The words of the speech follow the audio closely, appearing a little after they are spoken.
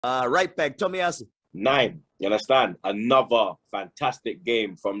Right back, Tomiyasu. 9. You understand? Another fantastic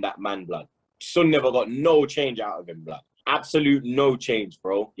game from that man, blood. Son never got no change out of him, blood. Absolute no change,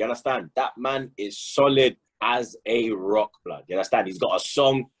 bro. You understand? That man is solid as a rock, blood. You understand? He's got a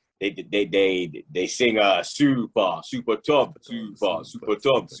song. They sing super Tom,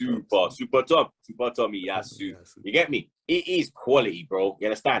 Yasu. You get me? It is quality, bro. You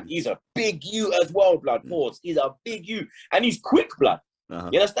understand? He's a big U as well, blood. Pause. He's a big U, and he's quick, blood.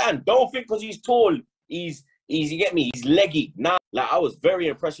 You understand? Don't think because he's tall, he's you get me? He's leggy. Nah, like I was very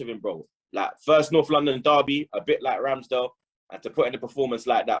impressed with him, bro. Like first North London derby, a bit like Ramsdale, and to put in a performance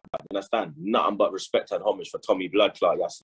like that, you understand? Nothing but respect and homage for Tommy Bloodclot, Yasu.